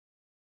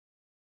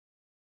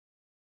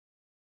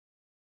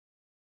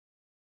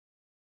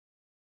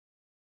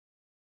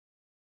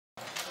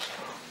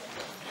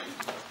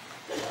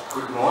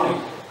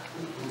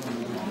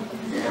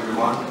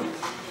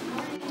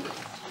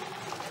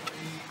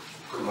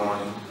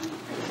morning.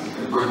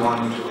 Good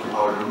morning to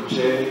our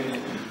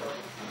Rinpoche,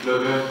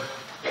 Global,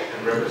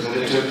 and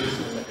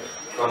representative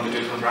from the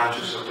different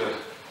branches of the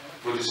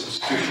Buddhist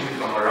institution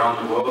from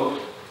around the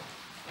world.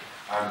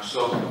 I'm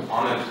so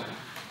honored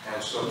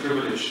and so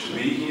privileged to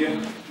be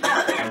here,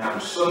 and I'm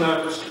so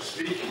nervous to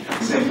speak at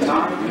the same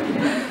time.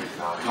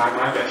 I'll try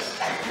my best.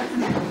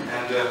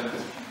 And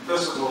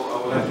first of all,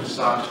 I would like to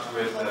start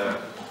with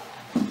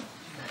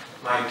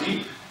my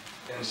deep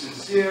and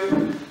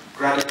sincere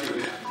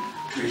gratitude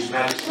to His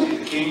Majesty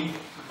the King,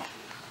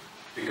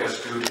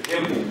 because due to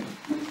him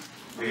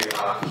we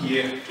are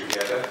here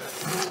together.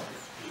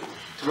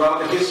 Throughout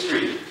the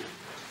history,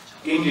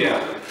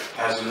 India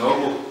has a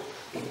noble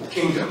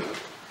kingdom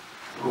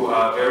who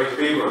are very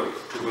favorable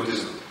to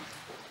Buddhism,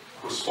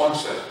 who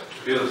sponsor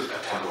to build a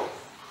temple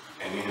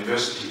and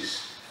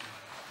universities.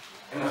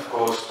 And of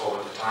course,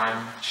 over the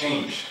time,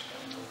 changed.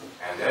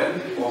 And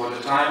then, over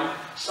the time,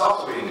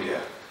 south of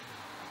India,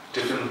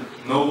 different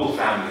noble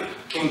family,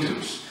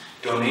 kingdoms,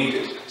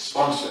 donated,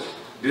 sponsored,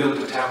 built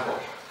a temple,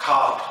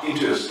 carved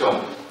into a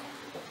stone.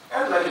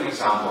 And like an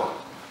example,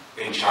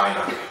 in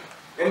China,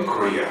 in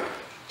Korea,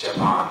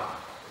 Japan,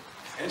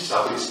 in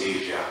Southeast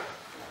Asia,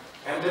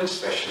 and then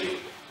especially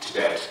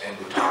Tibet and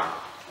Bhutan.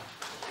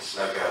 It's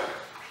like a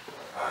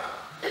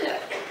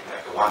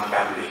one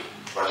family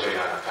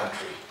Vajrayana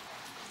country,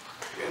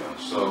 you know.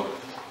 So,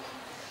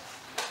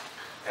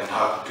 and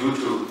how due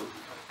to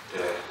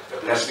the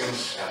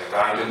blessings and the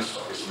guidance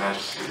of His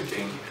Majesty the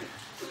King,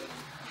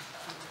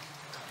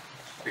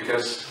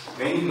 because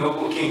many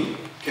noble king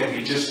can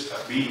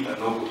be a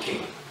noble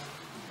king.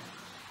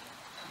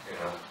 You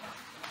know,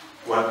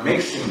 what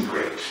makes him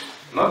great,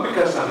 not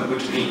because I'm a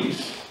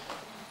Bhutanese,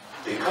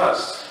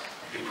 because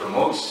he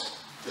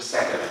promotes the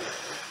secular.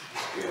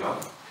 You know,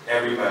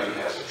 everybody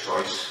has a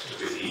choice to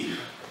believe.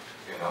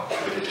 You know,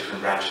 with the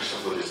different branches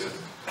of Buddhism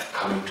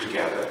coming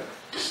together,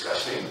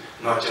 discussing,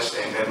 not just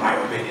saying that my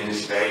opinion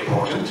is very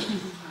important,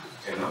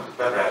 you know,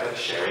 but rather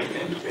sharing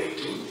and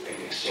debating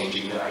and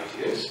exchanging the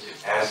ideas,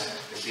 as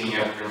the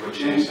senior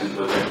Rinpoches and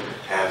Buddha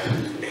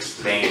have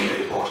explained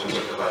the importance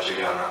of the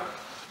Vajrayana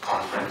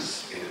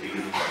conference in the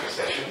beginning of the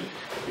session,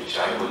 which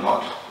I will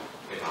not,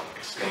 you know,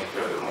 explain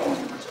furthermore.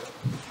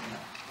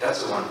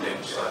 That's the one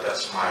thing, so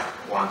that's my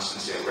one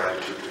sincere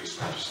gratitude to His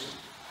Majesty.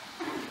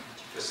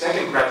 The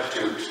second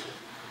gratitude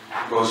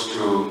goes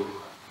to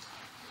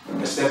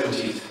the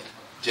 17th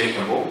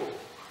Jekembo,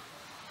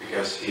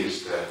 because he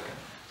is the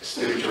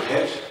spiritual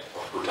head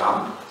of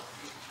Bhutan,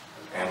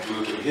 and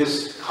due to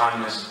his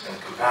kindness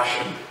and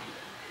compassion,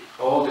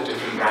 all the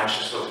different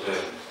branches of the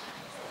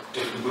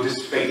different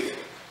Buddhist faith,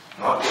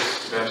 not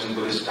just Tibetan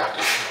Buddhist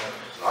practitioner,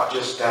 not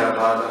just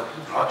Theravada,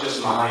 not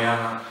just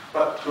Mahayana,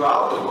 but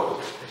throughout the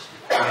world,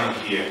 coming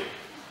here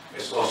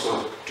is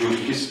also due to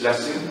his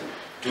blessing,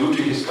 due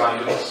to his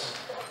guidance,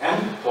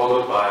 and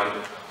followed by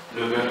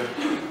Lubin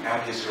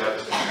and his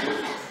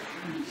representative.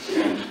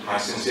 And my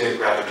sincere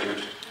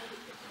gratitude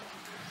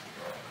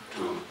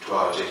to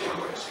our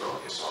Jekembo as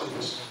well, His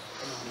Holiness.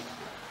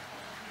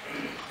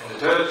 And the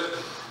third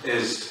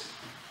is,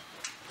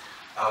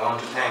 I want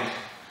to thank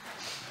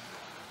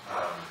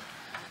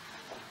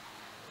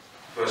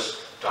first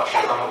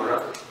Darshan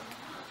Kamagura.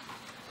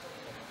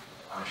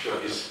 I'm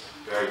sure he's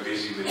very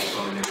busy with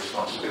so many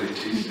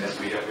responsibilities, as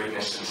we have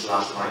witnessed since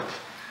last night.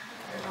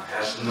 And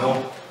has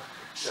no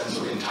sense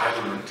of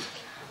entitlement,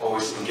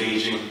 always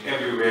engaging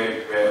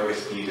everywhere where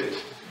it's needed.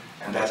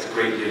 And that's a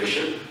great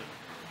leadership.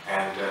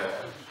 And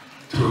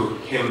through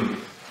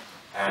him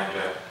and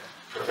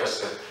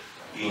Professor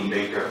Ian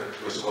Baker,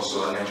 who is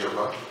also an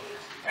Niguma,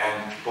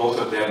 and both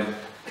of them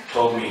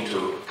told me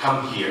to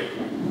come here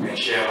and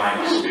share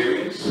my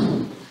experience.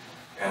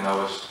 And I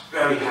was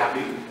very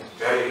happy,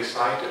 very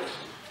excited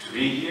to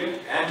be here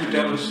and to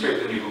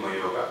demonstrate the Niguma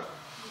Yoga.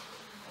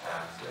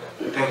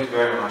 And thank you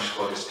very much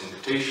for this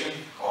invitation,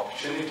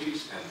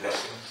 opportunities, and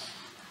blessings.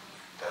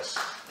 That's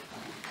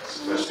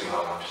the first thing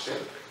I want to say.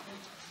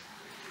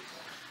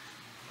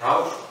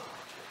 Now,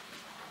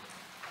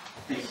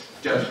 please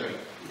judge me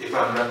if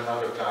I'm running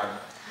out of time.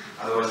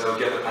 Otherwise, I'll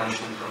get a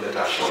punishment from the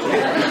Darshan.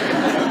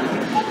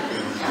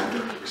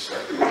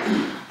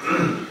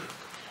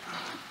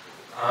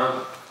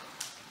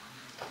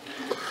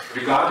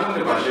 Regarding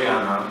the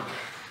Vajrayana,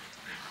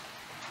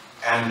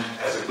 and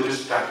as a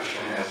Buddhist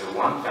practitioner, as a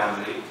one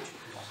family,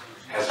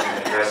 has been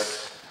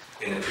addressed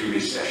in the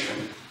previous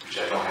session, which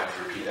I don't have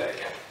to repeat that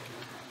again.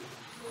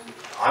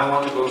 I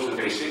want to go to the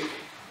basic,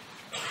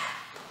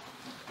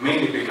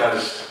 mainly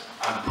because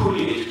I'm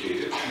poorly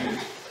educated.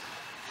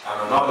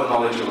 I'm not a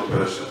knowledgeable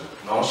person,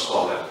 nor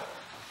scholar,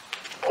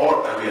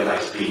 or a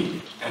realized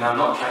being. And I'm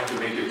not trying to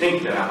make you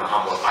think that I'm a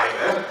humble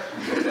either.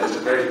 That's a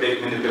very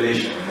big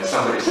manipulation. When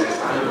somebody says,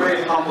 I'm a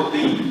very humble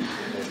being,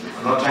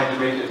 I'm not trying to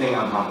make you think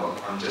I'm humble.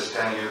 I'm just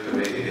telling you the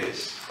way it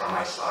is from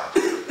my side.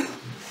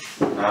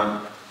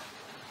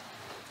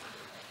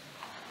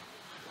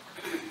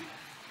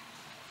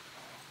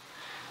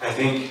 I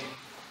think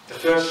the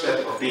first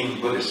step of being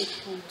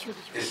Buddhist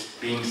is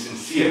being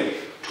sincere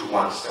to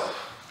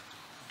oneself.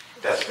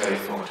 That's very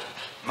important.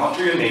 Not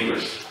to your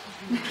neighbors,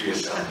 to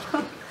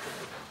yourself.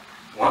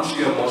 Once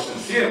you are more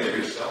sincere to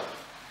yourself,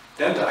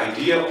 then the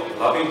idea of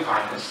loving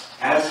kindness,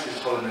 as His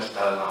Holiness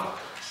Dalai Lama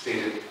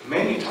stated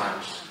many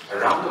times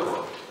around the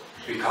world,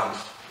 becomes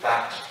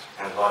fact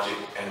and logic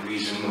and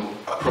reasonable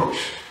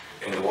approach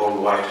in the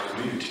worldwide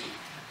community.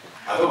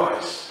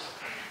 Otherwise,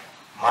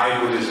 my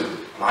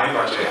Buddhism, my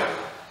Vajrayana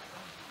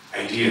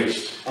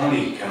ideas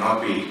only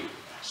cannot be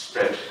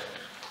spread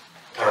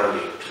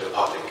thoroughly to the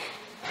public,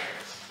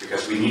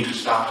 because we need to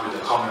start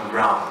with a common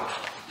ground,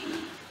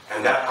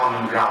 and that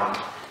common ground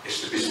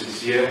is to be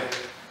sincere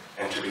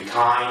and to be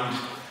kind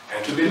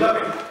and to be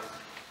loving.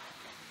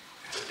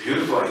 It's a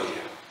beautiful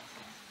idea.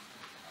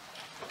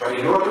 But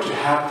in order to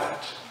have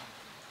that,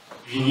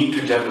 you need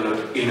to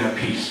develop inner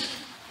peace.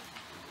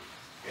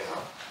 You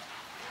know,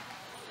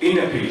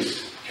 inner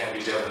peace can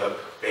be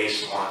developed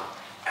based on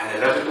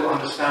analytical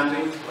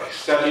understanding, by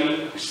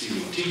studying,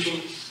 receiving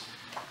teachings.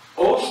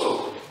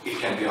 Also, it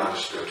can be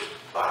understood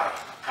by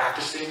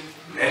practicing,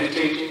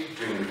 meditating,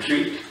 doing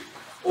retreat,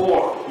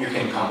 or you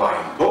can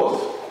combine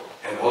both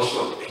and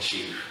also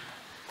achieve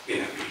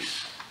inner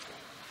peace.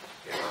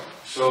 You know?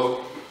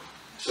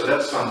 So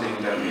that's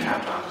something that we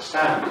have to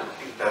understand,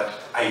 that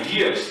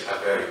ideas are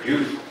very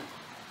beautiful.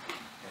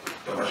 In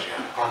the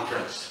Vajrayana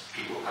conference,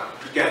 people come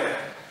together.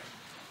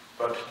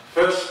 But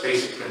first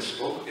basic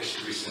principle is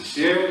to be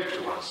sincere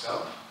to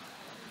oneself.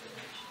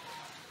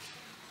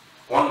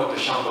 One of the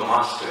Shangpa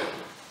master,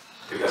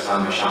 because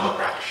I'm a Shangpa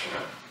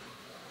practitioner,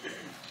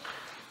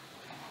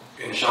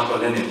 in Shangpa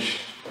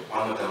lineage,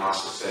 one of the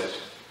masters said,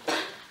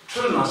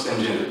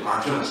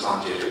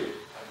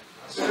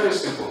 it's very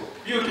simple,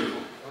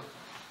 beautiful.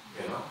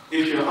 You know,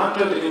 if you're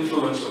under the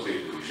influence of the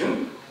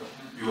illusion,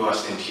 you are a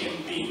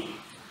sentient being.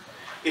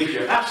 If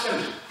you're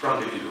absent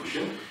from the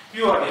illusion,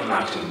 you are an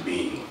enlightened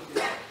being.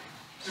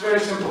 It's very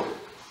simple.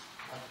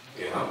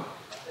 You know,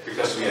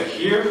 because we are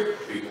here,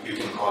 you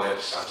can call it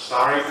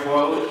samsaric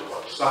world,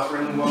 or the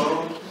suffering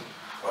world,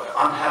 or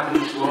the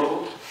unhappiness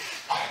world,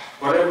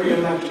 whatever you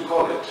like to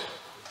call it.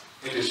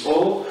 It is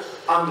all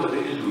under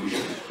the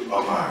illusion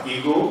of our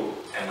ego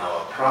and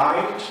our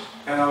pride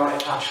and our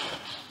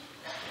attachment.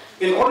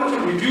 In order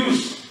to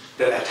reduce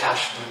that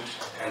attachment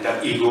and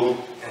that ego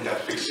and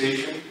that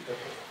fixation,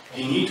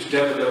 you need to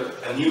develop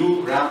a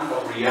new ramp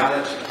of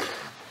reality,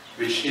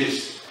 which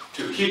is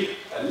to keep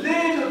a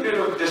little bit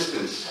of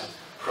distance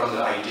from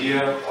the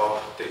idea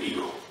of the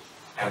ego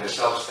and the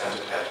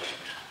self-centered attitude.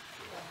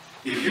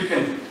 If you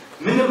can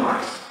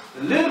minimize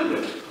a little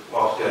bit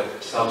of the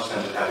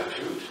self-centered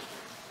attitude,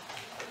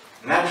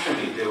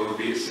 naturally there will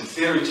be a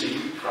sincerity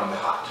from the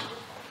heart.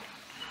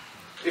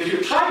 If you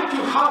try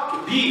too hard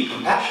to be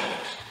compassionate,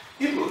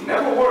 it will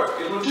never work.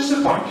 It will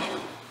disappoint you.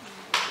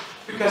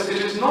 Because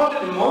it is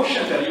not an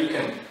emotion that you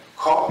can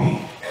copy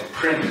and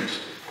print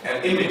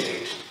and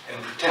imitate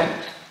and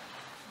pretend.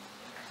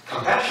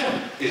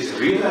 Compassion is a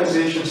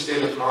realization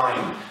state of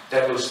mind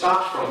that will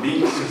start from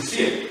being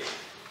sincere.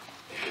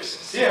 If you're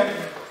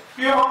sincere,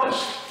 you're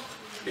honest.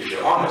 If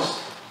you're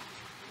honest,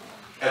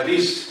 at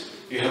least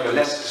you have a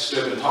less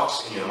disturbing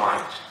thoughts in your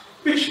mind,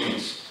 which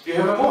means you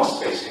have a more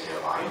space in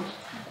your mind,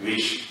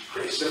 which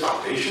creates the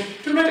foundation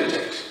to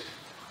meditate.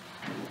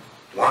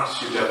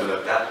 Once you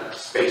develop that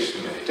space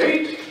to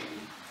meditate,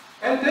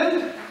 and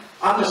then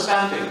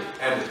understanding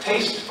and the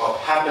taste of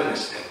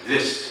happiness and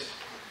bliss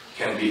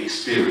can be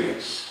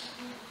experienced.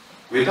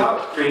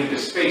 Without creating the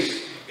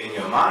space in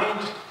your mind,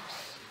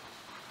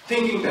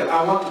 thinking that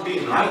I want to be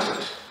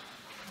enlightened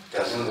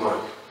doesn't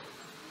work.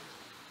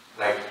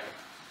 Like,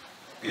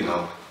 you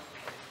know,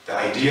 the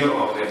idea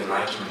of the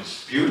enlightenment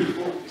is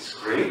beautiful, it's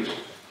great,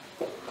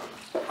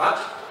 but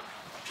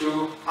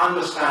to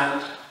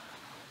understand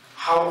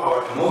how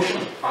our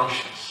emotion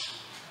functions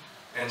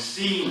and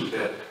seeing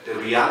the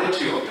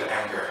reality of the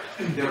anger,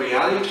 the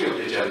reality of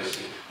the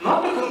jealousy,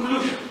 not the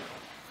conclusion,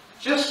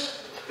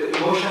 just the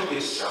emotion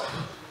itself.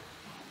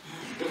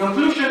 The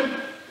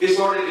conclusion is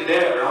already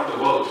there around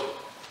the world.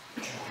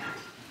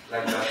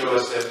 Like Nashua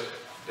said,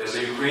 there's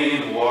a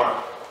Ukrainian war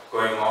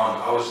going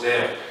on. I was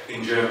there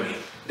in Germany.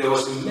 There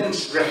was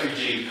immense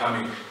refugee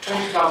coming,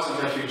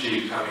 20,000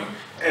 refugees coming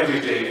every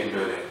day in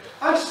Berlin.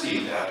 I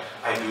see that.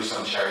 I do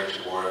some charity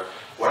work,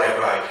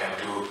 whatever I can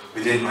do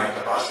within my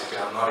capacity.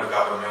 I'm not a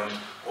government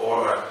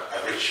or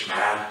a rich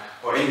man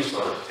or any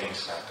sort of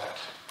things like that.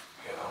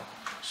 You know.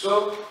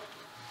 So,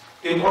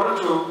 in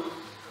order to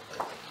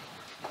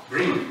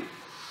bring,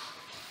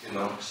 you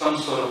know, some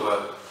sort of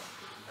a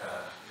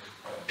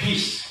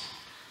peace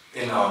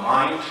in our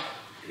mind,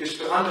 is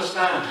to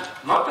understand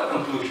not the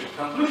conclusion.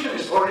 Conclusion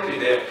is already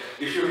there.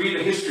 If you read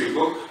a history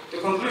book, the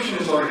conclusion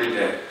is already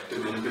there. The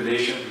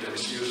manipulation, the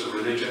misuse of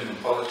religion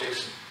and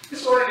politics,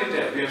 it's already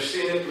there. We have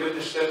seen it,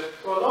 witnessed it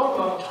for a long,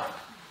 long time.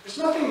 It's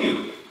nothing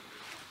new.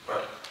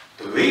 But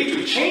the way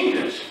to change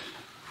it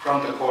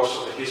from the course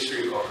of the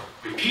history of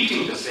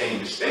repeating the same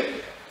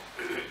mistake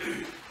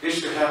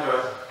is to have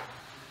a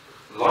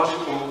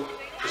logical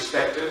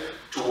perspective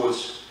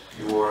towards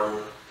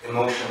your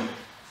emotion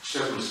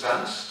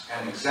circumstance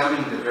and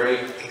examining the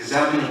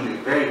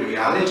very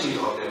reality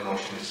of the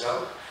emotion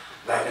itself.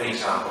 Like an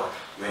example,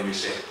 when you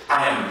say,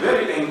 I am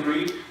very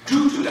angry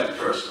due to that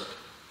person.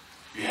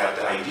 You have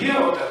the idea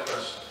of that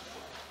person.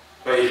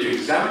 But if you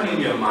examine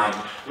in your mind,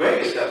 where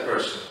is that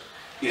person?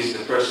 Is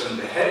the person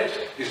the head?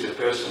 Is the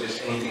person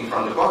anything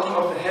from the bottom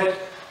of the head?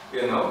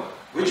 You know,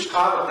 which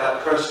part of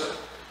that person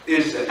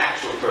is the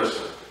actual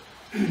person?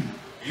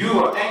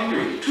 You are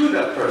angry to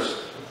that person.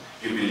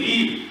 You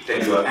believe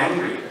that you are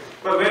angry.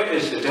 But where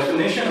is the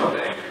definition of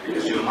the anger?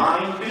 Because your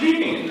mind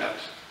believing in that.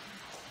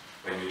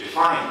 When you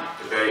define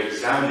the very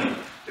examining,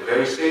 the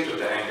very state of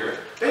the anger,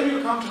 then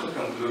you come to the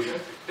conclusion,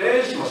 there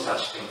is no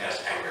such thing as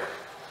anger.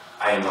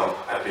 I know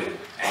I've been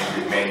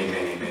angry many,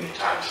 many, many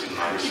times in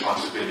my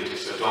responsibility,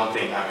 so don't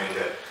think I'm in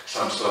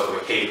some sort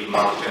of a cave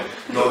mountain,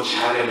 no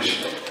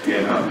challenge,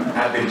 you know.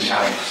 I've been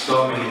challenged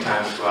so many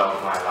times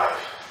throughout my life.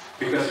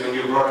 Because when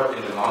you're brought up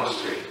in the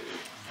monastery,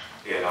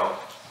 you know,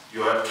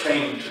 you are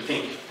trained to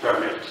think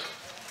perfect.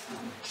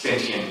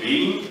 Sentient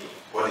being,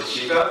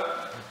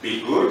 bodhicitta,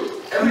 be good,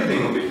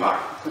 everything will be fine.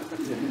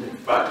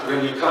 But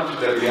when you come to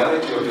the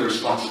reality of the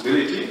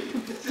responsibility,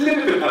 it's a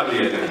little bit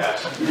uglier than that.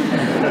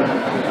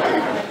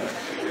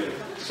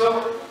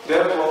 So,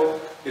 therefore,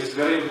 it's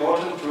very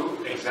important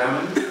to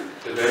examine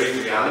the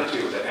very reality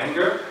of the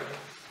anger,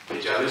 the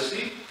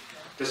jealousy,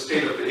 the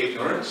state of the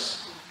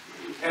ignorance,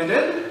 and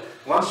then,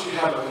 once you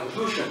have a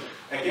conclusion,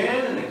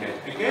 again and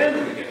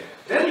again,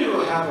 then you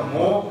will have a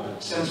more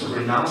sense of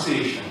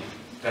renunciation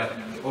that,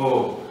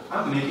 oh,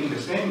 I'm making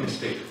the same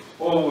mistake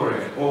over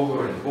and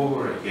over and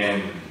over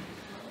again.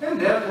 And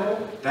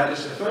therefore, that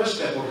is the first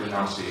step of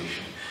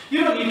renunciation.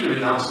 You don't need to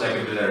renounce like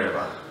a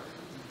Villarepa.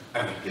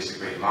 I mean, he's a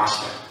great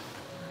master.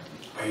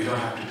 But you don't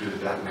have to do the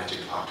black magic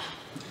part.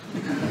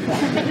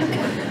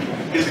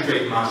 He's a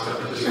great master,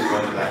 but just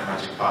go the black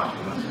magic part.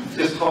 You know?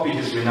 Just copy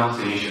his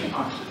renunciation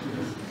part.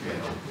 You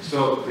know?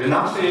 So,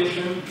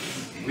 renunciation,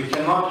 we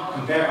cannot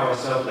compare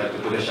ourselves like the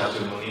Buddha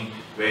Shakyamuni,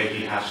 where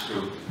he has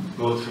to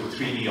go through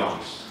 3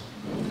 eons.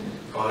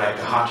 Or like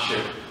the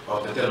hardship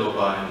of the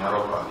Telopa and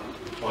Naropa.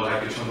 Or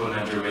like the Chamgon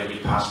Kenting when he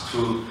passed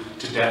through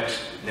Tibet,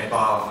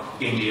 Nepal,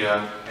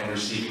 India, and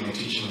receiving the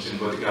teachings in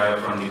Bodh Gaya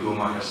from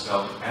Niguma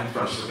herself, and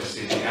from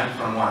Sukasiti, and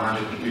from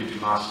 150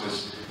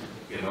 masters.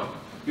 You know,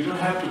 you don't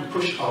have to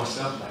push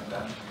ourselves like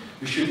that.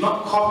 We should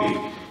not copy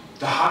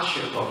the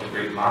hardship of the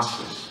great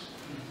masters.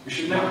 We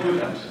should never do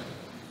that.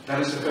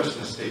 That is the first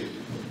mistake.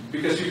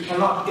 Because you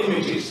cannot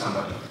imitate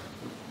somebody.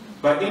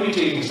 By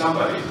imitating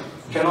somebody,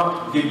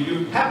 cannot give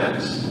you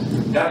happiness.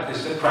 That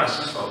is the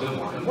crisis of the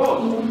modern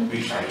world.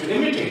 We try to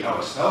imitate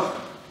ourselves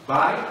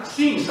by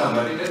seeing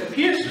somebody that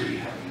appears to be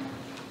happy.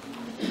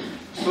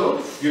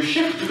 So you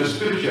shift to the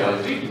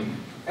spirituality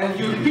and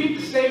you repeat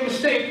the same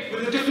mistake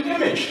with a different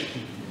image.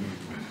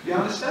 You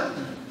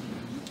understand?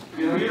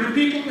 You know, you're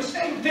repeating the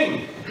same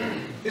thing.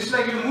 It's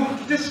like you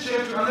move this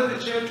chair to another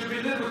chair to be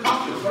a little bit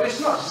comfortable, but it's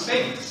not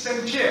the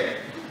same chair.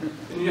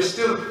 And you're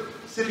still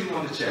sitting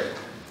on the chair.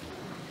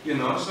 You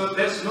know, so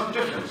there's no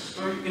difference.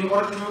 So in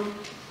order to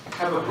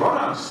have a broad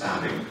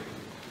understanding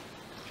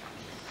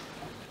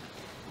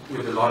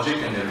with the logic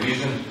and the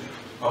reason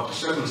of the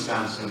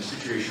circumstance and the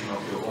situation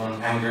of your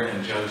own anger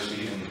and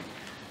jealousy and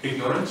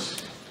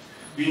ignorance,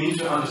 we need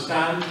to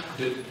understand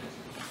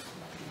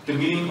the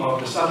meaning of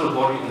the subtle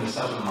body and the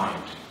subtle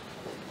mind.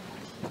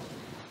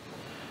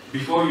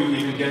 Before you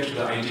even get to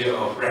the idea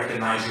of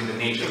recognizing the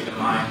nature of the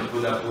mind, the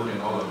Buddhahood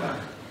and all of that.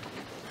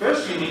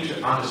 First, you need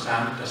to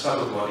understand the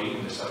subtle body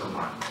and the subtle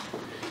mind.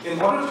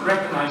 In order to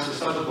recognize the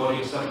subtle body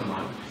and subtle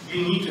mind,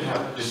 you need to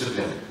have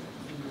discipline.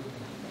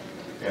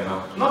 You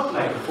know, not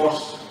like a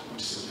forced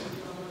discipline,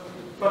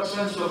 but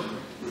sense of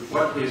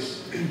what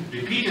is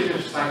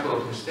repetitive cycle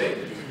of mistake,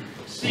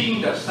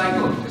 seeing that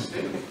cycle of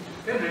mistake,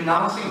 then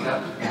renouncing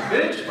that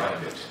bit by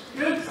bit,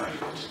 bit by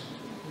bit.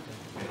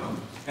 You know,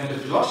 and the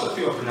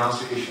philosophy of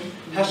renunciation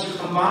has to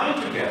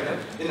combine together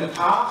in a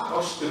path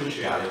of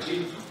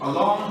spirituality for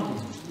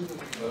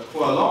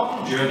a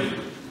long journey.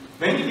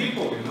 Many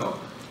people, you know,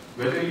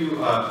 whether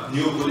you are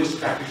new Buddhist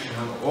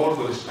practitioner or old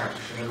Buddhist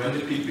practitioner, when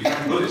they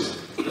become Buddhist,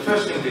 the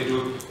first thing they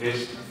do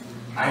is,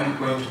 I'm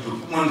going to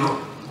do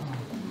Munro.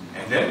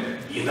 And then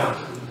Yidam.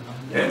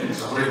 Then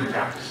it's a written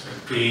practice, the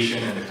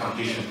creation and the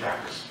completion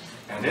practice.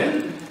 And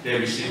then they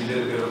receive a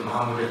little bit of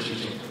Mahamudra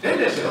teaching. Then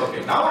they say,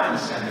 okay, now I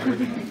understand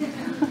everything.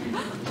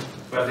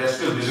 But they're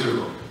still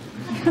miserable.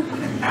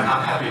 An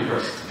unhappy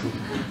person.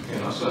 You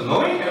know, so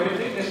knowing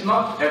everything is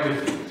not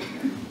everything.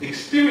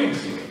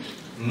 Experiencing it,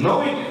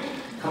 knowing it,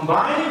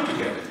 combining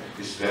together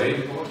is very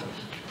important.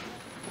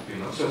 You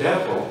know, so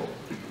therefore,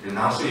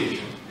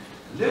 renunciation,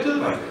 little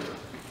by little,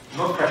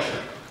 no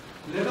pressure,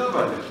 little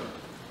by little.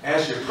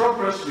 As you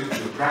progress with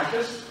your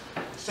practice,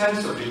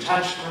 sense of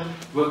detachment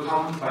will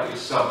come by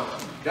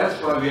itself.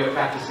 That's why we are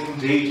practicing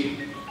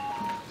deity.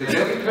 The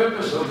very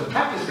purpose of the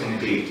practicing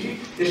deity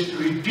is to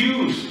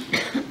reduce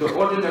the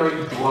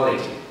ordinary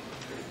duality.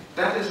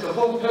 That is the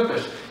whole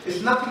purpose.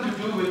 It's nothing to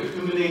do with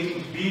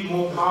accumulating to be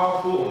more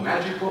powerful or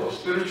magical or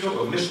spiritual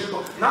or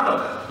mystical. None of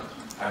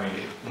that. I mean,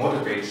 it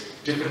motivates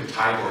different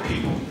type of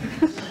people.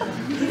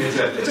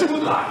 It's a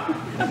good lie.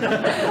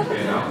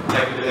 You know,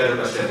 like the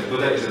Buddha said, the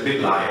Buddha is a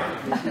big liar,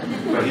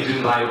 but he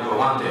didn't lie for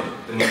one day,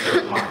 the nature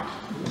of mind.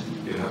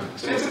 You know,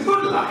 so it's a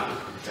good lie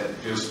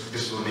that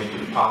this will make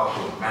you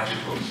powerful,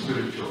 magical,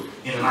 spiritual,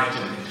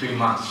 enlightened in 3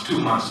 months, 2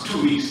 months,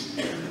 2 weeks.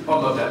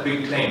 All of that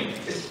big claim.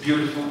 It's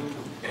beautiful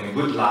and a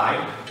good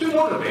lie to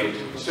motivate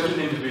certain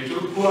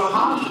individuals who are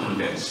hard to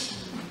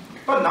convince.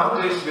 But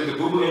nowadays, with the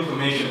Google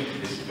information,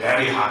 it's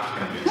very hard to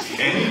convince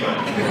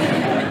anybody.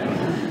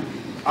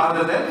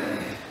 Other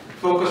than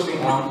focusing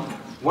on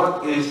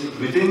what is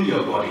within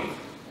your body.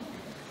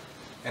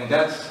 And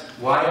that's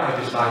why I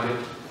decided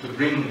to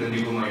bring the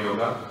Niguma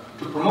Yoga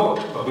to promote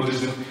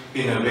Buddhism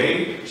in a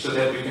way so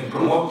that we can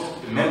promote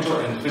the mental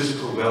and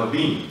physical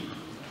well-being.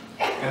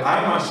 And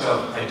I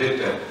myself, I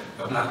did a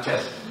blood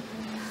test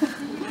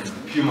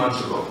a few months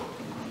ago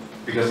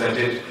because I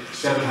did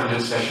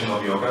 700 sessions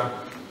of yoga,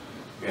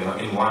 you know,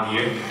 in 1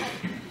 year,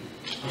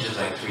 which is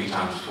like 3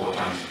 times, 4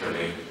 times per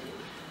day.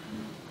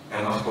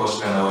 And of course,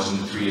 when I was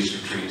in the 3 years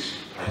retreat,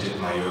 I did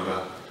my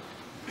yoga.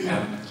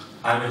 And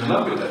I'm in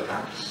love with that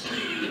practice.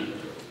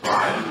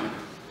 Why?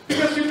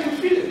 Because you can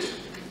feel it.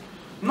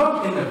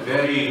 Not in a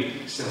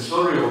very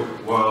sensorial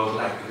world,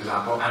 like, for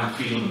example, I'm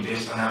feeling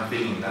this and I'm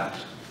feeling that.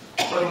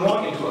 But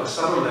more into a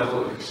subtle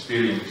level of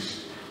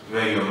experience,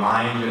 where your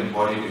mind and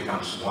body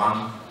becomes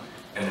one,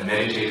 and a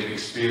meditative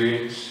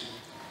experience,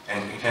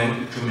 and it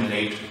can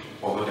accumulate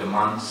over the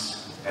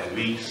months and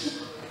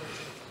weeks,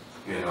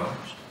 you know.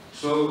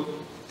 So,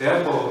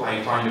 therefore,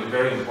 I find it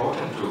very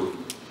important to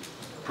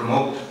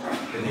promote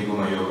the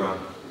Niguma Yoga,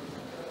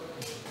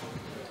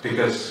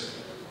 because,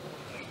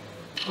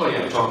 oh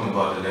yeah, I'm talking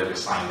about a little bit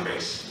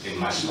science-based in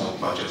my small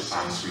budget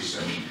science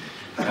research.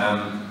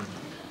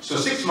 So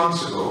 6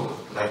 months ago,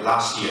 like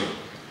last year,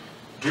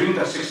 during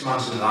that 6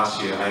 months in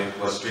last year, I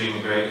was doing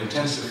a very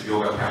intensive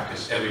yoga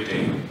practice every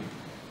day,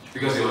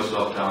 because it was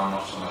lockdown,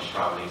 not so much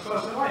traveling. So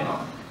I said, why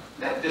not?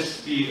 Let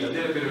this be a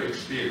little bit of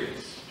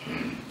experience.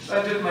 So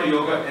I did my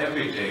yoga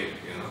every day,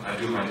 you know. I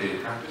do my daily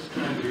practice,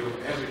 and I do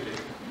yoga every day.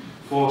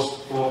 4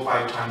 or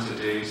 5 times a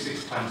day,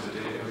 6 times a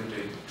day, every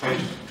day.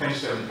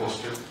 27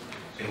 postures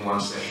in one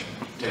session.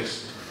 It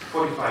takes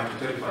 45 to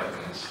 35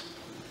 minutes.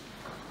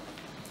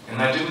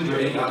 And I didn't do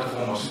any other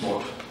form of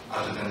sport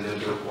other than a little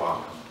bit of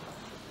walk.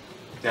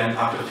 Then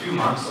after a few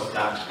months of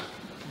that,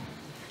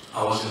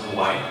 I was in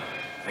Hawaii.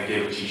 I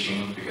gave a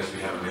teaching because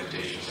we have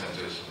meditation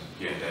centers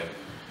here and there.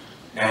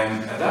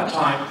 And at that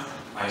time,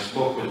 I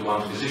spoke with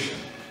one physician.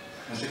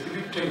 I said, could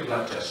you take a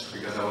blood test?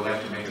 Because I would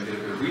like to make a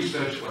little bit of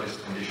research. What is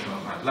the condition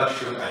of my blood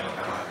sugar? I don't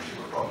have a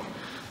sugar problem.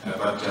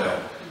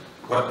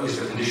 What is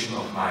the condition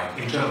of my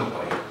internal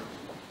body?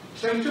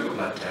 So he took a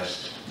blood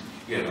test,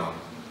 you know,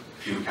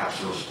 a few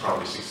capsules,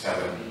 probably 6,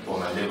 7, for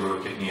my liver,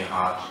 kidney,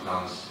 heart,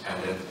 lungs,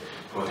 and then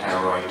for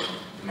thyroid,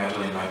 the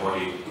metal in my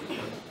body,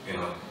 you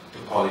know, the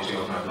quality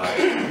of my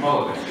blood,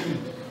 all of it.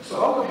 So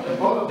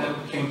all of them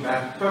came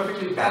back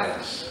perfectly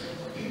balanced.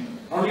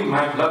 Only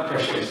my blood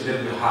pressure is a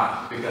little bit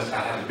high because I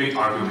had a big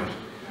argument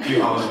a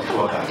few hours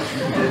before that.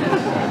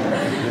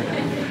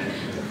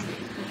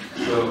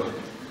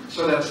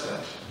 So that's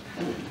that.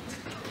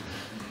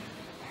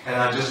 And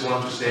I just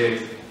want to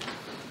say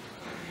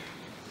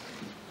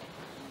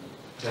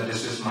that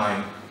this is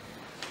my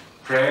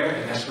prayer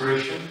and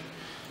aspiration,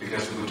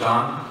 because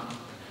Bhutan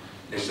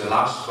is the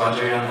last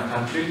Vajrayana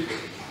country,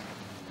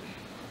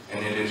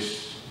 and it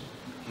is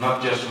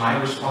not just my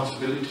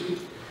responsibility.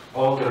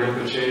 All the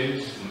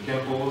Rinpoches and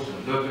Khenpos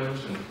and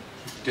Lurgans and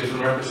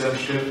different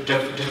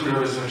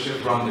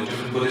representatives from the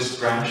different Buddhist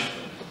branch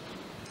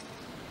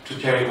to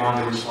carry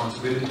on the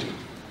responsibility.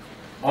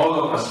 All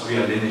of us, we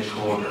are lineage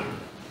holder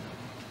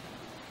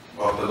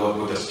of the Lord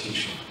Buddha's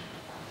teaching.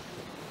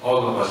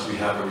 All of us, we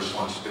have a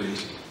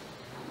responsibility,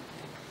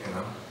 you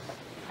know.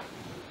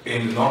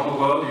 In the normal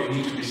world, you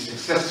need to be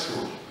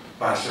successful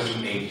by a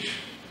certain age.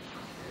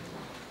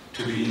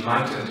 To be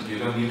enlightened, you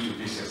don't need to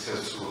be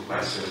successful by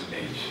a certain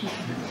age.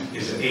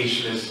 It's an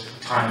ageless,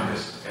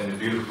 timeless, and a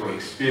beautiful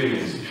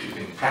experience if you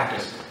can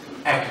practice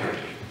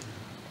accurately,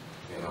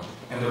 you know.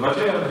 And the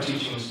Vajrayana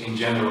teachings in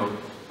general,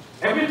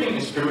 everything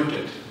is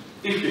permitted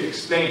if you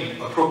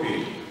explain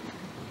appropriately.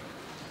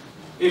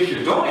 If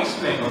you don't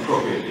explain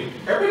appropriately,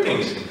 everything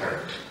is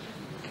incorrect,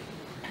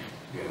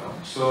 you know.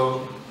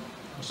 So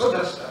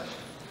that's that.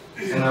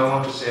 And I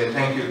want to say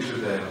thank you to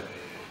the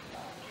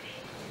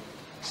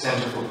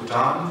Center for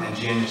Bhutan and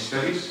GNH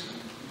Studies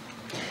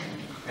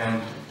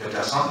and the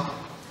Dasan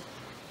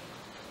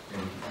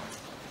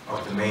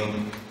of the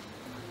main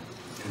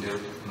in the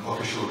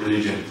official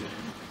religion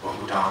of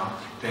Bhutan.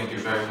 Thank you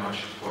very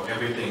much for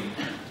everything,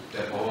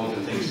 that all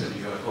the things that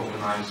you have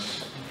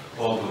organized,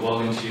 all the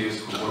volunteers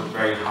who worked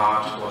very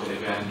hard for the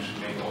event,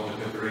 make all the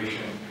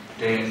preparation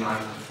day and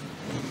night.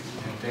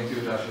 And thank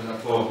you, Dr.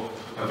 for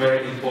a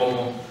very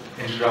informal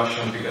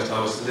introduction, because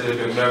I was a little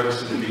bit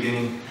nervous in the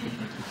beginning,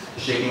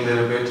 shaking a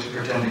little bit,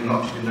 pretending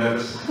not to be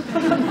nervous.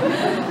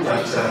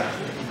 But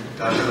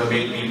Dr.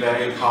 made me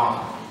very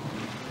calm.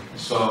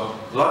 So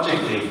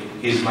logically,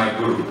 he's my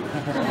guru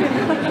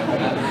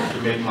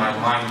to make my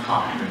mind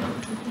calm. You know?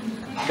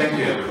 Thank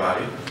you,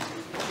 everybody.